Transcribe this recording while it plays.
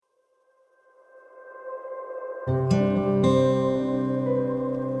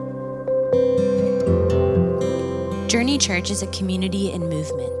Church is a community in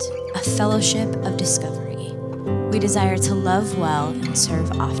movement, a fellowship of discovery. We desire to love well and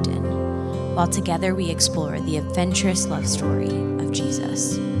serve often, while together we explore the adventurous love story of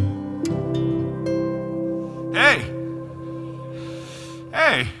Jesus.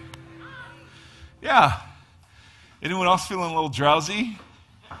 Hey. Yeah. Anyone else feeling a little drowsy?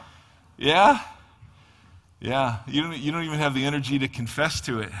 Yeah? Yeah. You don't even have the energy to confess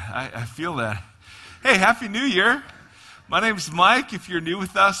to it. I feel that. Hey, Happy New Year. My name's Mike. If you're new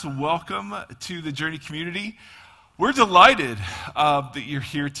with us, welcome to the Journey community. We're delighted that you're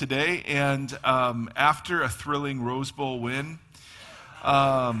here today. And after a thrilling Rose Bowl win,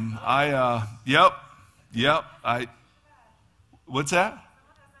 what's that?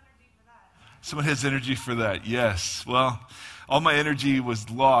 Someone has energy for that, yes. Well, all my energy was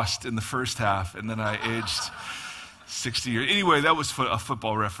lost in the first half, and then I aged 60 years. Anyway, that was a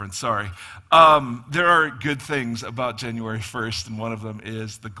football reference, sorry. There are good things about January 1st, and one of them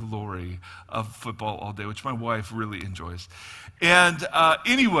is the glory of football all day, which my wife really enjoys. And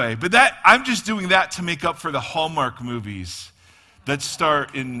anyway, I'm just doing that to make up for the Hallmark movies that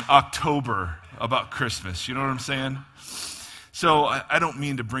start in October about Christmas. You know what I'm saying? So I don't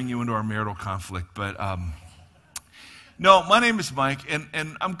mean to bring you into our marital conflict, but no, my name is Mike, and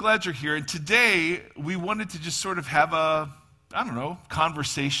I'm glad you're here. And today we wanted to just sort of have a,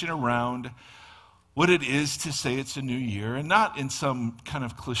 conversation around what it is to say it's a new year, and not in some kind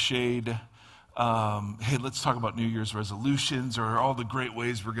of cliched, hey, let's talk about New Year's resolutions or all the great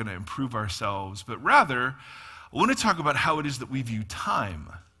ways we're going to improve ourselves, but rather I want to talk about how it is that we view time,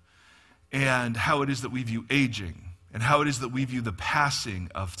 and how it is that we view aging, and how it is that we view the passing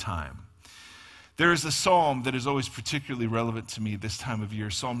of time. There is a psalm that is always particularly relevant to me this time of year,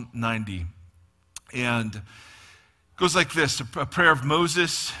 Psalm 90. And it goes like this, a prayer of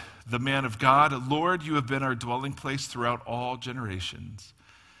Moses, the man of God. Lord, you have been our dwelling place throughout all generations.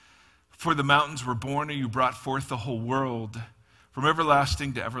 For the mountains were born, and you brought forth the whole world. From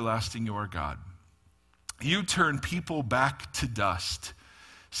everlasting to everlasting, you are God. You turn people back to dust,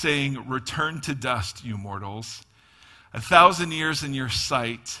 saying, return to dust, you mortals. 1,000 years in your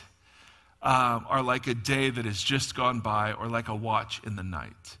sight are like a day that has just gone by, or like a watch in the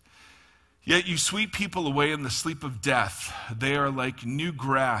night. Yet you sweep people away in the sleep of death. They are like new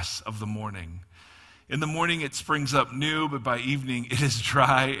grass of the morning. In the morning it springs up new, but by evening it is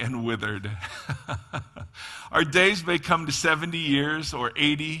dry and withered. Our days may come to 70 years or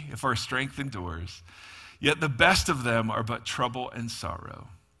 80 if our strength endures. Yet the best of them are but trouble and sorrow.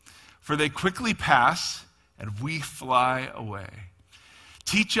 For they quickly pass, and we fly away.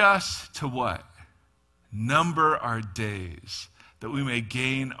 Teach us to what? Number our days, that we may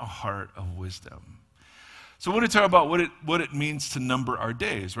gain a heart of wisdom. So I want to talk about what it means to number our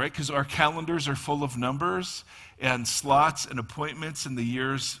days, right? Because our calendars are full of numbers and slots and appointments, and the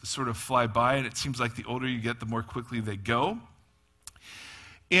years sort of fly by, and it seems like the older you get, the more quickly they go.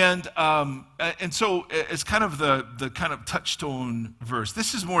 And so as kind of the kind of touchstone verse,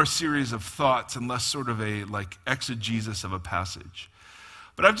 this is more a series of thoughts and less sort of a like exegesis of a passage.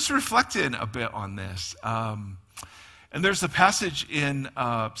 But I've just reflected a bit on this. And there's a passage in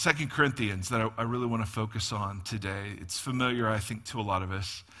 2 Corinthians that I really want to focus on today. It's familiar, I think, to a lot of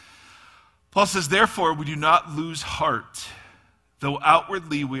us. Paul says, therefore, we do not lose heart. Though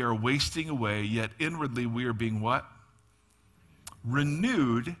outwardly we are wasting away, yet inwardly we are being what?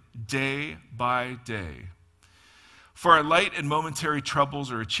 Renewed day by day. For our light and momentary troubles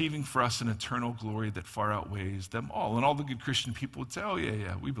are achieving for us an eternal glory that far outweighs them all. And all the good Christian people would say, oh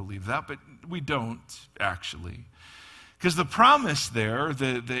yeah, we believe that, but we don't actually. Because the promise there,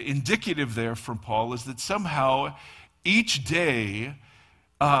 the indicative there from Paul is that somehow each day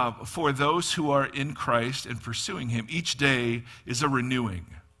for those who are in Christ and pursuing him, each day is a renewing.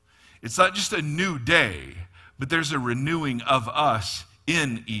 It's not just a new day, but there's a renewing of us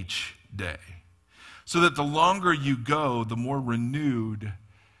in each day. So that the longer you go, the more renewed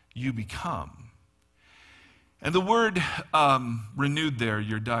you become. And the word renewed there,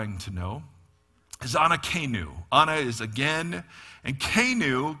 you're dying to know, is anakenu. Ana is again, and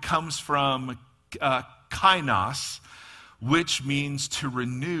kenu comes from kainos, which means to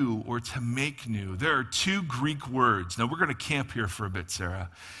renew or to make new. There are two Greek words. Now we're going to camp here for a bit, Sarah.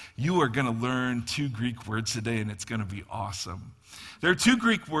 You are going to learn two Greek words today, and it's going to be awesome. There are two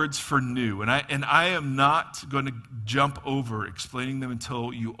Greek words for new, and I am not going to jump over explaining them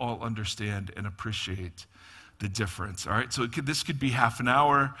until you all understand and appreciate the difference. All right, so this could be half an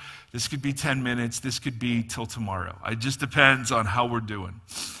hour, this could be 10 minutes, this could be till tomorrow. It just depends on how we're doing.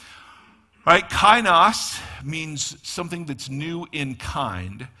 All right, kainos means something that's new in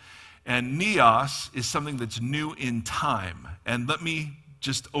kind, And neos is something that's new in time. And let me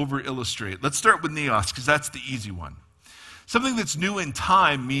just over-illustrate. Let's start with neos, because that's the easy one. Something that's new in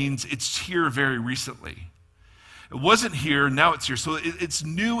time means it's here very recently. It wasn't here, now it's here. So it's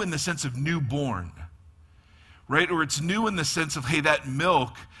new in the sense of newborn, right? Or it's new in the sense of, hey, that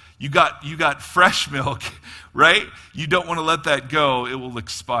milk, you got fresh milk, right? You don't want to let that go, it will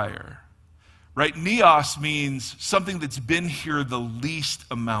expire. Right? Neos means something that's been here the least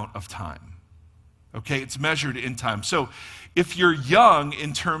amount of time. Okay? It's measured in time. So if you're young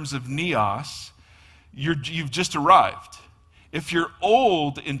in terms of neos, you've just arrived. If you're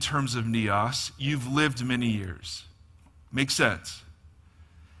old in terms of neos, you've lived many years. Makes sense?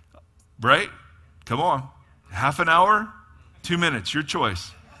 Right? Come on. Half an hour? 2 minutes, your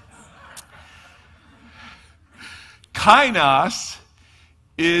choice. Kainos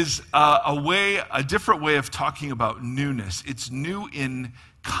is a different way of talking about newness. It's new in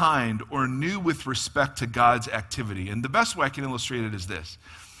kind or new with respect to God's activity. And the best way I can illustrate it is this.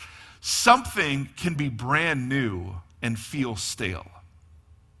 Something can be brand new and feel stale.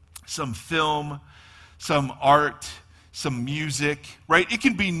 Some film, some art, some music, right? It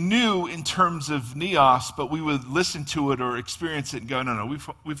can be new in terms of neos, but we would listen to it or experience it and go, no,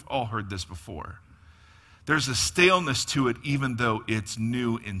 we've all heard this before. There's a staleness to it even though it's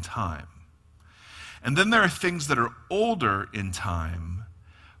new in time. And then there are things that are older in time,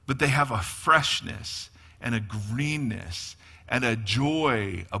 but they have a freshness and a greenness and a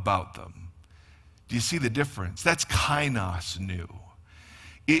joy about them. Do you see the difference? That's kainos new.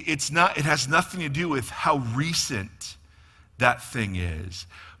 It has nothing to do with how recent that thing is,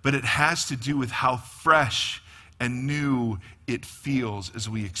 but it has to do with how fresh and new it feels as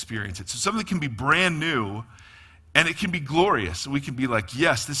we experience it. So something can be brand new and it can be glorious. We can be like,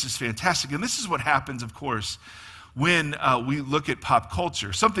 yes, this is fantastic. And this is what happens, of course, when we look at pop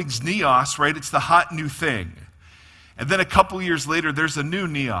culture. Something's neos, right? It's the hot new thing. And then a couple years later, there's a new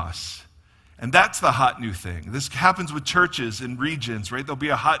neos. And that's the hot new thing. This happens with churches and regions, right? There'll be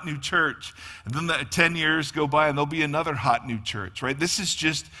a hot new church. And then 10 years go by and there'll be another hot new church, right? This is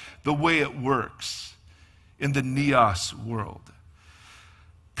just the way it works in the neos world.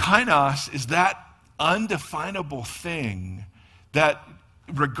 Kainos is that undefinable thing that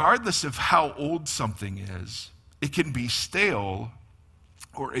regardless of how old something is, it can be stale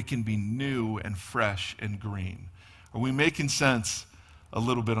or it can be new and fresh and green. Are we making sense a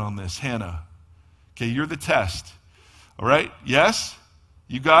little bit on this? Hannah, okay, you're the test. All right? Yes?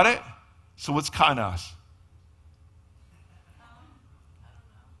 You got it? So what's kainos?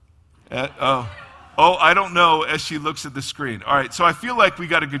 I don't know as she looks at the screen. All right, so I feel like we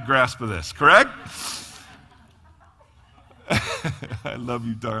got a good grasp of this, correct? I love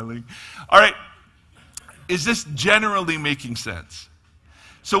you, darling. All right, is this generally making sense?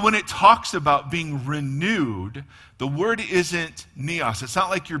 So when it talks about being renewed, the word isn't neos. It's not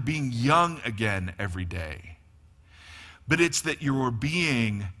like you're being young again every day. But it's that you are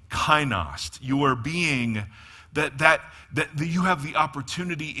being kainos. You are being that you have the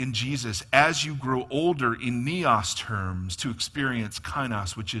opportunity in Jesus as you grow older in neos terms to experience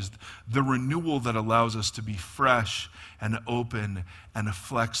kainos, which is the renewal that allows us to be fresh and open and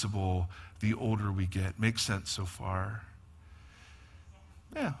flexible the older we get. Makes sense so far?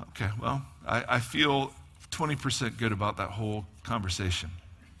 Yeah, okay, well, I feel 20% good about that whole conversation.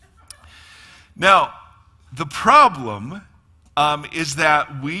 Now, the problem is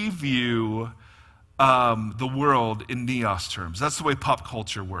that we view the world in neos terms. That's the way pop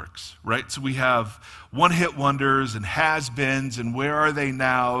culture works, right? So we have one-hit wonders and has-beens and where are they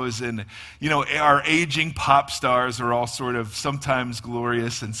nows and, our aging pop stars are all sort of sometimes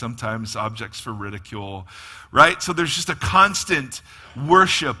glorious and sometimes objects for ridicule, right? So there's just a constant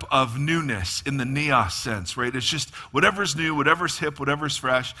worship of newness in the neos sense, right? It's just whatever's new, whatever's hip, whatever's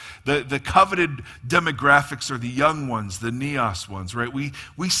fresh. The coveted demographics are the young ones, the neos ones, right?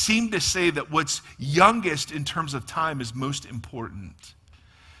 We seem to say that what's youngest in terms of time is most important.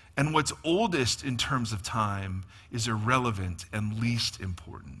 And what's oldest in terms of time is irrelevant and least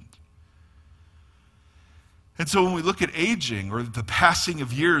important. And so when we look at aging or the passing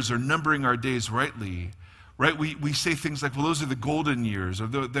of years or numbering our days rightly, right, we say things like, well, those are the golden years, or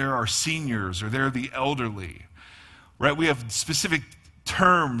they're our seniors, or they're the elderly, right? We have specific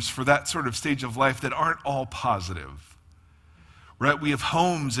terms for that sort of stage of life that aren't all positive, right? We have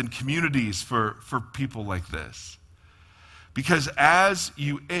homes and communities for people like this. Because as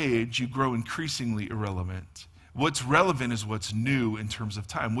you age, you grow increasingly irrelevant. What's relevant is what's new in terms of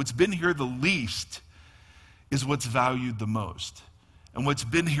time. What's been here the least is what's valued the most. And what's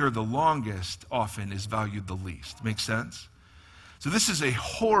been here the longest often is valued the least. Make sense? So this is a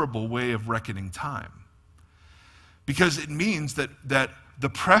horrible way of reckoning time, because it means that the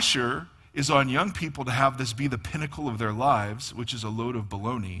pressure is on young people to have this be the pinnacle of their lives, which is a load of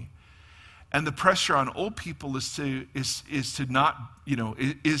baloney. And the pressure on old people is to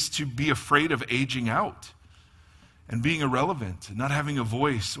be afraid of aging out and being irrelevant and not having a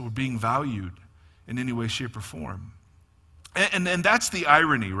voice or being valued in any way, shape, or form. And that's the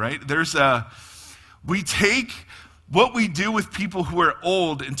irony, right? We take what we do with people who are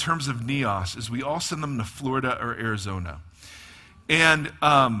old in terms of neos is we all send them to Florida or Arizona. And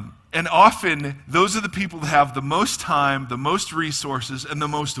often those are the people that have the most time, the most resources, and the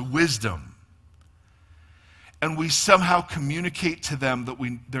most wisdom. And we somehow communicate to them that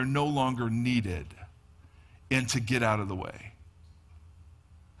they're no longer needed and to get out of the way.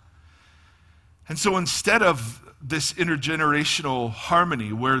 And so instead of this intergenerational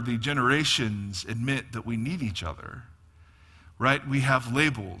harmony where the generations admit that we need each other, right, we have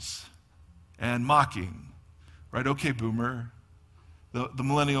labels and mocking, right? Okay, boomer, the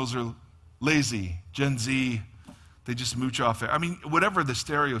millennials are lazy, Gen Z, they just mooch off there. I mean, whatever the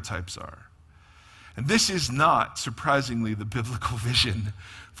stereotypes are. And this is not, surprisingly, the biblical vision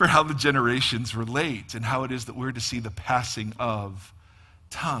for how the generations relate and how it is that we're to see the passing of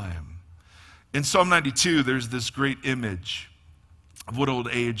time. In Psalm 92, there's this great image of what old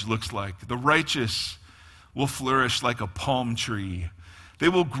age looks like. The righteous will flourish like a palm tree. They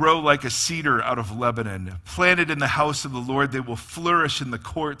will grow like a cedar out of Lebanon. Planted in the house of the Lord, they will flourish in the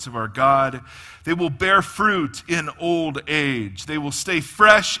courts of our God. They will bear fruit in old age. They will stay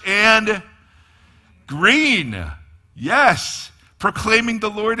fresh and green. Yes. Proclaiming the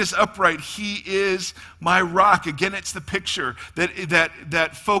Lord is upright. He is my rock. Again, it's the picture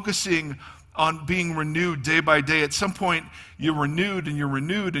that focusing on being renewed day by day. At some point, you're renewed and you're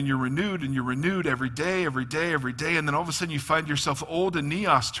renewed and you're renewed and you're renewed every day, every day, every day. And then all of a sudden you find yourself old in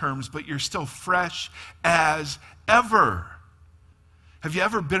neos terms, but you're still fresh as ever. Have you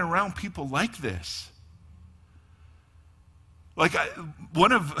ever been around people like this? Like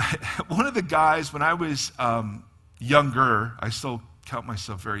one of the guys, when I was younger, I still count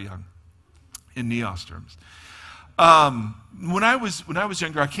myself very young in neos terms. When I was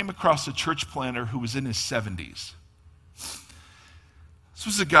younger, I came across a church planter who was in his 70s. This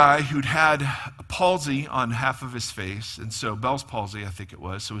was a guy who'd had a palsy on half of his face, and so Bell's palsy, I think it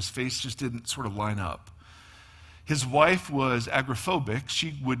was, so his face just didn't sort of line up. His wife was agoraphobic.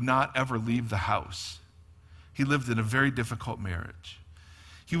 She would not ever leave the house. He lived in a very difficult marriage.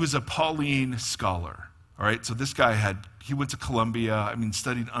 He was a Pauline scholar, all right? So this guy he went to Columbia,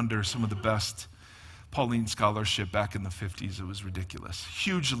 studied under some of the best Pauline scholarship back in the 50s. It was ridiculous.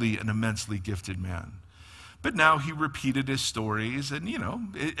 Hugely and immensely gifted man. But now he repeated his stories, and,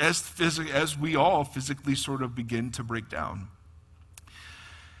 as we all physically sort of begin to break down.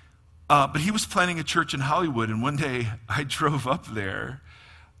 But he was planning a church in Hollywood, and one day I drove up there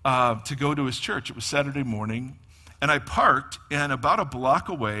to go to his church. It was Saturday morning, and I parked, and about a block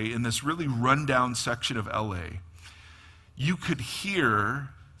away in this really rundown section of LA, you could hear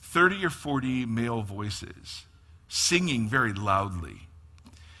 30 or 40 male voices singing very loudly.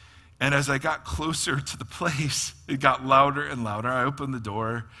 And as I got closer to the place, it got louder and louder. I opened the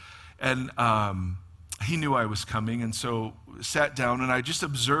door, and he knew I was coming, and so sat down, and I just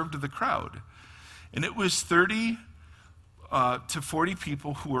observed the crowd. And it was 30 to 40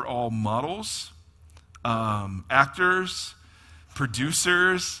 people who were all models, actors,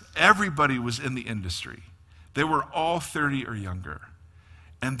 producers. Everybody was in the industry. They were all 30 or younger.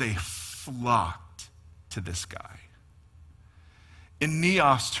 And they flocked to this guy. In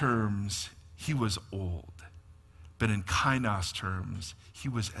neos terms, he was old. But in kainos terms, he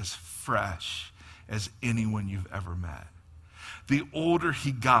was as fresh as anyone you've ever met. The older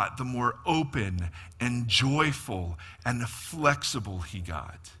he got, the more open and joyful and flexible he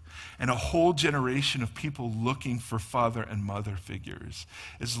got. And a whole generation of people looking for father and mother figures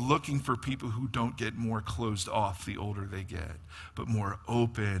is looking for people who don't get more closed off the older they get, but more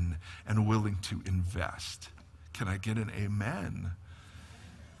open and willing to invest. Can I get an amen?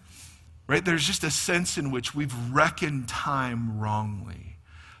 Right? There's just a sense in which we've reckoned time wrongly,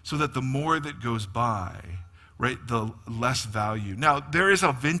 so that the more that goes by, right, the less value. Now, there is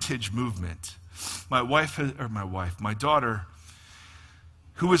a vintage movement. My daughter,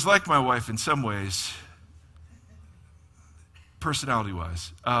 who was like my wife in some ways,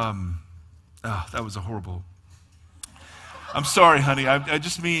 personality-wise. That was a horrible. I'm sorry, honey. I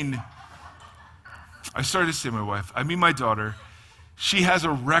just mean, I started to say my wife. I mean my daughter. She has a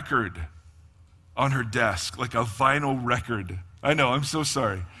record on her desk, like a vinyl record. I know, I'm so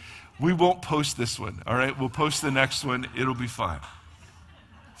sorry. We won't post this one, all right? We'll post the next one. It'll be fine.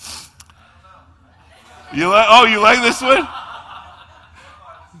 You like this one?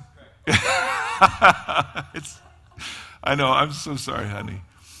 I know, I'm so sorry, honey.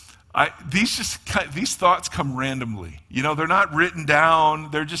 These thoughts come randomly. You know, they're not written down.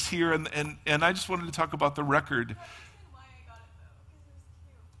 They're just here, and I just wanted to talk about the record.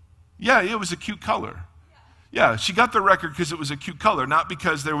 Yeah, it was a cute color. Yeah, she got the record because it was a cute color, not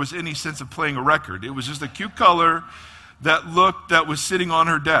because there was any sense of playing a record. It was just a cute color that was sitting on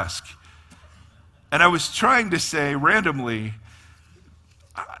her desk. And I was trying to say randomly,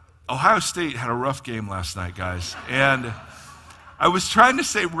 Ohio State had a rough game last night, guys. And I was trying to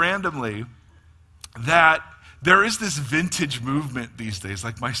say randomly that there is this vintage movement these days.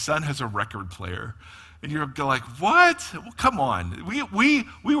 Like, my son has a record player. And you're like, what? Well, come on.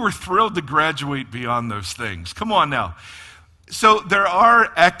 We were thrilled to graduate beyond those things. Come on now. So there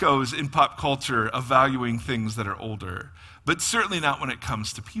are echoes in pop culture of valuing things that are older, but certainly not when it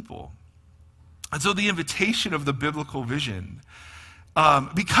comes to people. And so the invitation of the biblical vision,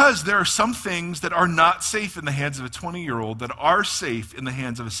 because there are some things that are not safe in the hands of a 20-year-old that are safe in the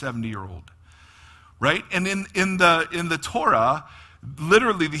hands of a 70-year-old, right? And in the Torah,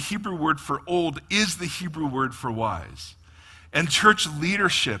 literally the Hebrew word for old is the Hebrew word for wise. And church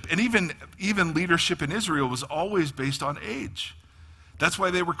leadership, and even leadership in Israel, was always based on age. That's why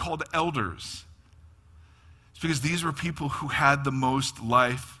they were called elders. It's because these were people who had the most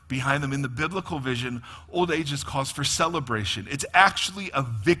life behind them. In the biblical vision, old age is cause for celebration. It's actually a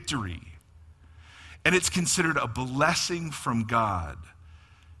victory. And it's considered a blessing from God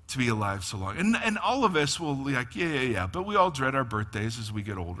to be alive so long. And all of us will be like, yeah, but we all dread our birthdays as we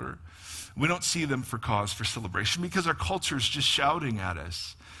get older. We don't see them for cause for celebration because our culture is just shouting at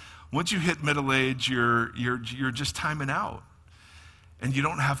us. Once you hit middle age, you're just timing out. And you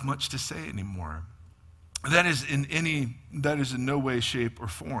don't have much to say anymore. That is in no way, shape, or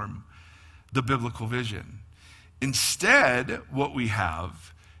form the biblical vision. Instead, what we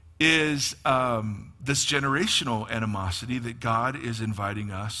have is this generational animosity that God is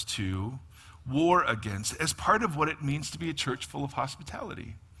inviting us to war against as part of what it means to be a church full of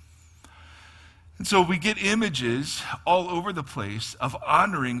hospitality. And so we get images all over the place of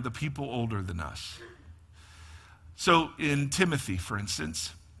honoring the people older than us. So in Timothy, for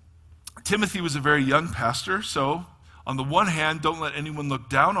instance, Timothy was a very young pastor, so on the one hand, don't let anyone look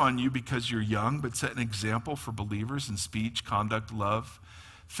down on you because you're young, but set an example for believers in speech, conduct, love,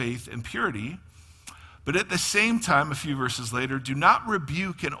 faith, and purity. But at the same time, a few verses later, do not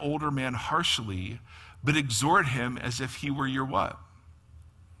rebuke an older man harshly, but exhort him as if he were your what?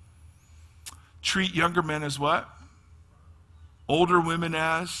 Treat younger men as what? Older women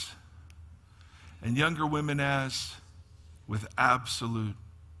as, and younger women as, with absolute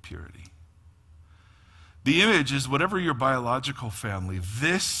purity. The image is whatever your biological family,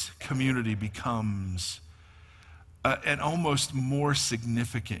 this community becomes an almost more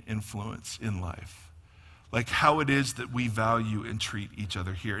significant influence in life. Like how it is that we value and treat each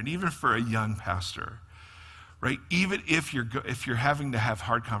other here. And even for a young pastor, right? Even if you're having to have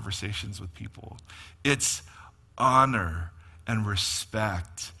hard conversations with people, it's honor and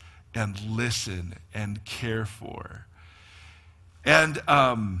respect and listen and care for. And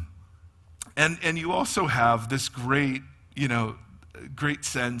you also have this great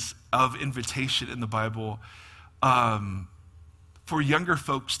sense of invitation in the Bible for younger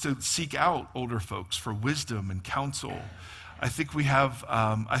folks to seek out older folks for wisdom and counsel. I think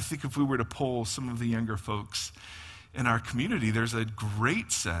if we were to poll some of the younger folks in our community, there's a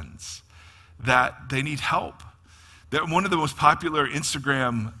great sense that they need help. That one of the most popular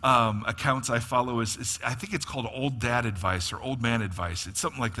Instagram accounts I follow is I think it's called Old Dad Advice or Old Man Advice. It's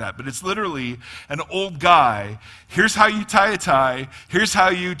something like that. But it's literally an old guy. Here's how you tie a tie. Here's how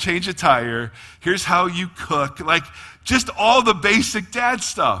you change a tire. Here's how you cook. Like just all the basic dad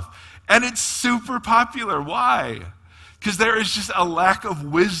stuff. And it's super popular. Why? Because there is just a lack of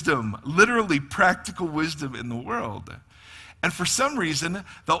wisdom, literally practical wisdom in the world. And for some reason,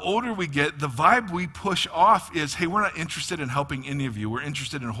 the older we get, the vibe we push off is, hey, we're not interested in helping any of you. We're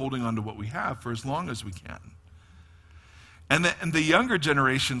interested in holding on to what we have for as long as we can. And the younger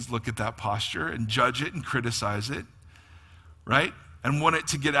generations look at that posture and judge it and criticize it, right? And want it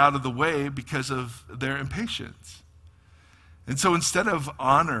to get out of the way because of their impatience. And so instead of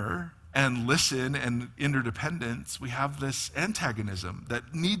honor and listen and interdependence, we have this antagonism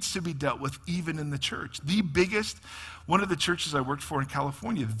that needs to be dealt with even in the church. One of the churches I worked for in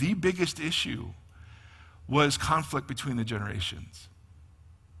California, the biggest issue was conflict between the generations.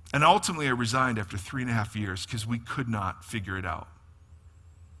 And ultimately I resigned after 3.5 years because we could not figure it out.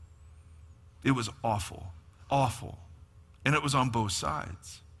 It was awful, awful. And it was on both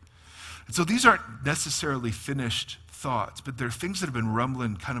sides. And so these aren't necessarily finished thoughts, but they're things that have been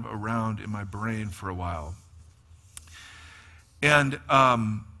rumbling kind of around in my brain for a while. And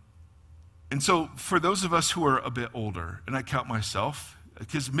so for those of us who are a bit older, and I count myself,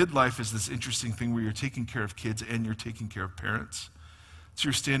 because midlife is this interesting thing where you're taking care of kids and you're taking care of parents. So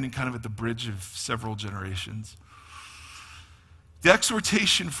you're standing kind of at the bridge of several generations. The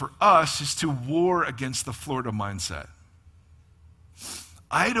exhortation for us is to war against the Florida mindset.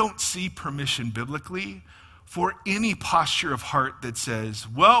 I don't see permission biblically for any posture of heart that says,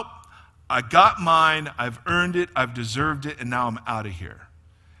 well, I got mine, I've earned it, I've deserved it, and now I'm out of here.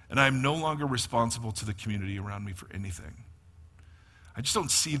 And I'm no longer responsible to the community around me for anything. I just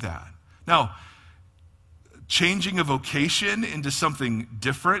don't see that. Now, changing a vocation into something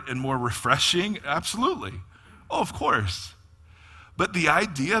different and more refreshing, absolutely. Oh, of course. But the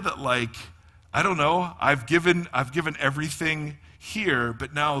idea that, like, I don't know, I've given everything here,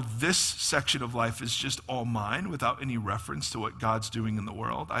 but now this section of life is just all mine without any reference to what God's doing in the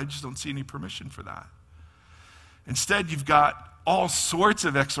world, I just don't see any permission for that. Instead, you've got all sorts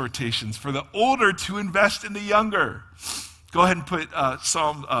of exhortations for the older to invest in the younger. Go ahead and put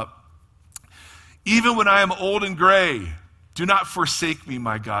Psalm up. Even when I am old and gray, do not forsake me,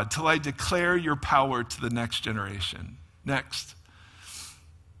 my God, till I declare your power to the next generation. Next.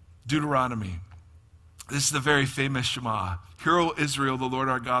 Deuteronomy. This is the very famous Shema. Hear, O Israel, the Lord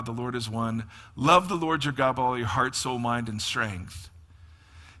our God, the Lord is one. Love the Lord your God with all your heart, soul, mind, and strength.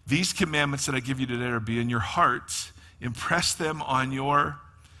 These commandments that I give you today are be in your hearts. Impress them on your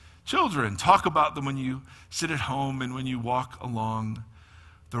children. Talk about them when you sit at home and when you walk along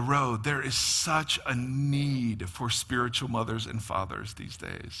the road. There is such a need for spiritual mothers and fathers these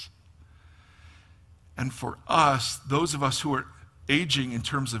days. And for us, those of us who are aging in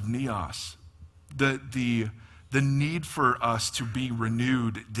terms of neos, the need for us to be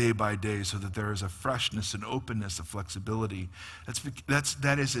renewed day by day so that there is a freshness and openness, a flexibility,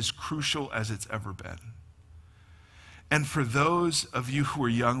 that is as crucial as it's ever been. And for those of you who are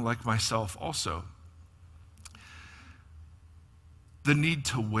young like myself also, the need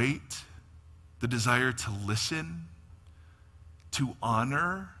to wait, the desire to listen, to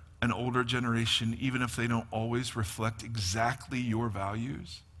honor an older generation, even if they don't always reflect exactly your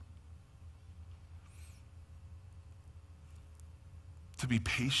values, to be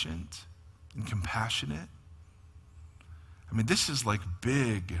patient and compassionate. I mean, this is like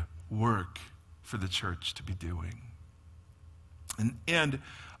big work for the church to be doing. And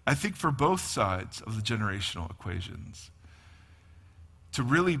I think for both sides of the generational equations, to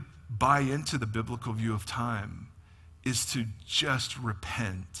really buy into the biblical view of time is to just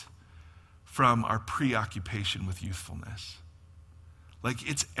repent from our preoccupation with youthfulness. Like,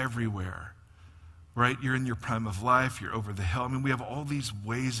 it's everywhere, right? You're in your prime of life, you're over the hill. I mean, we have all these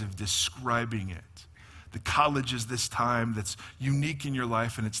ways of describing it. The college is this time that's unique in your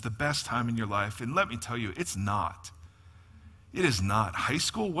life, and it's the best time in your life. And let me tell you, it's not. It is not. High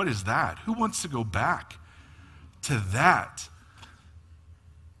school, what is that? Who wants to go back to that?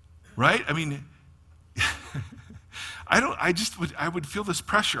 Right? I mean, I would feel this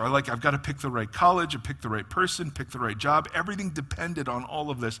pressure. I've got to pick the right college, or pick the right person, pick the right job. Everything depended on all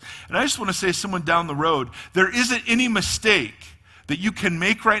of this. And I just want to say to someone down the road, there isn't any mistake that you can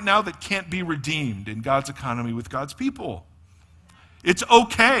make right now that can't be redeemed in God's economy with God's people. It's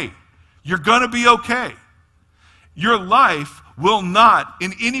okay. You're going to be okay. Your life will not,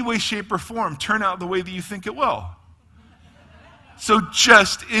 in any way, shape, or form, turn out the way that you think it will. So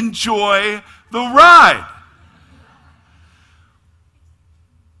just enjoy the ride.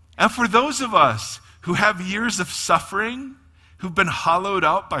 And for those of us who have years of suffering, who've been hollowed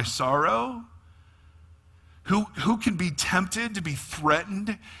out by sorrow, who can be tempted to be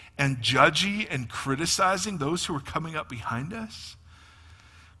threatened and judgy and criticizing those who are coming up behind us,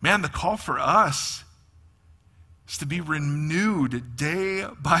 man, the call for us is to be renewed day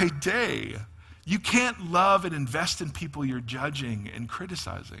by day. You can't love and invest in people you're judging and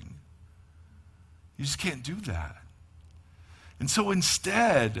criticizing. You just can't do that. And so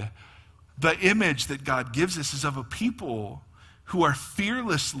instead, the image that God gives us is of a people who are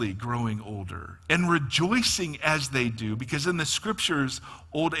fearlessly growing older and rejoicing as they do, because in the scriptures,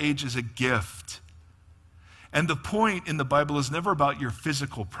 old age is a gift. And the point in the Bible is never about your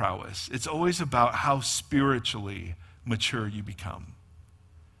physical prowess. It's always about how spiritually mature you become.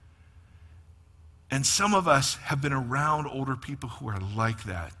 And some of us have been around older people who are like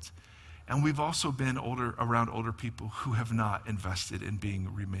that. And we've also been around older people who have not invested in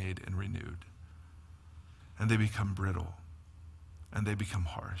being remade and renewed. And they become brittle. And they become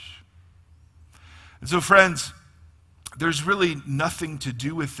harsh. And so, friends, there's really nothing to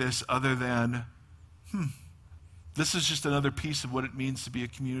do with this other than, this is just another piece of what it means to be a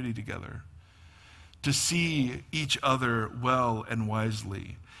community together, to see each other well and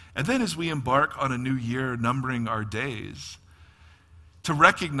wisely. And then as we embark on a new year, numbering our days, to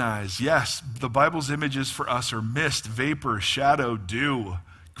recognize, yes, the Bible's images for us are mist, vapor, shadow, dew,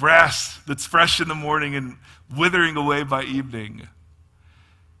 grass that's fresh in the morning and withering away by evening.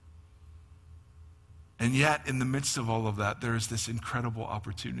 And yet, in the midst of all of that, there is this incredible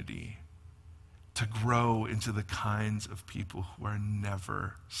opportunity to grow into the kinds of people who are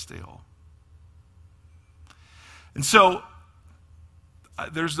never stale. And so,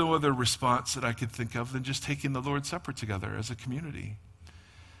 there's no other response that I could think of than just taking the Lord's Supper together as a community.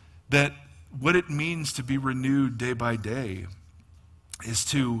 That what it means to be renewed day by day is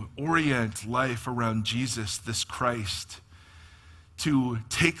to orient life around Jesus, this Christ, to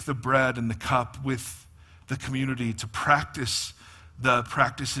take the bread and the cup with the community, to practice the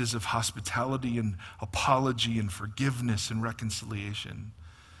practices of hospitality and apology and forgiveness and reconciliation,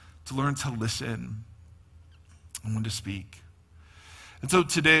 to learn to listen and when to speak. And so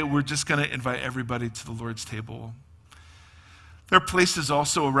today we're just going to invite everybody to the Lord's table. There are places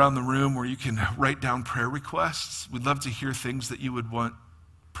also around the room where you can write down prayer requests. We'd love to hear things that you would want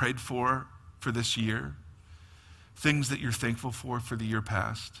prayed for this year, things that you're thankful for the year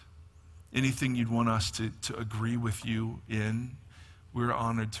past, anything you'd want us to agree with you in. We're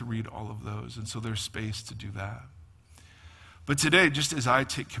honored to read all of those, and so there's space to do that. But today, just as I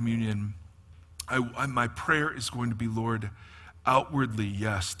take communion, my prayer is going to be, Lord, outwardly,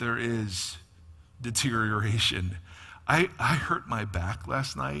 yes, there is deterioration. I hurt my back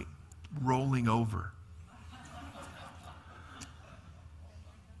last night rolling over.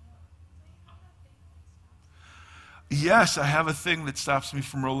 Yes, I have a thing that stops me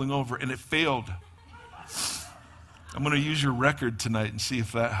from rolling over, and it failed. I'm going to use your record tonight and see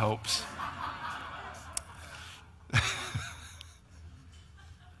if that helps.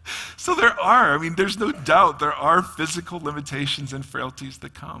 So there's no doubt there are physical limitations and frailties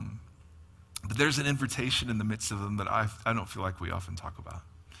that come. But there's an invitation in the midst of them that I don't feel like we often talk about.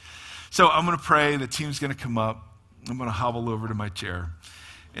 So I'm going to pray. The team's going to come up. I'm going to hobble over to my chair.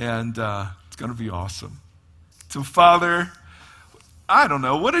 And it's going to be awesome. So Father, I don't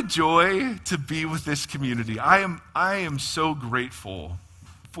know, what a joy to be with this community. I am so grateful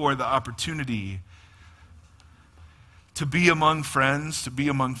for the opportunity to be among friends, to be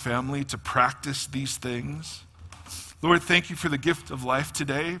among family, to practice these things. Lord, thank you for the gift of life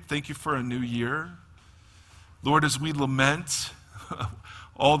today. Thank you for a new year. Lord, as we lament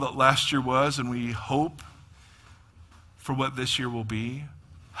all that last year was and we hope for what this year will be,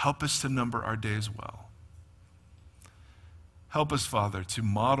 help us to number our days well. Help us, Father, to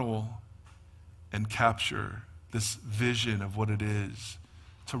model and capture this vision of what it is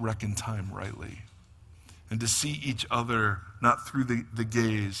to reckon time rightly and to see each other not through the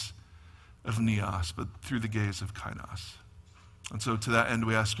gaze of neos, but through the gaze of kainos. And so to that end,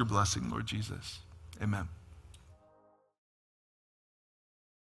 we ask your blessing, Lord Jesus. Amen.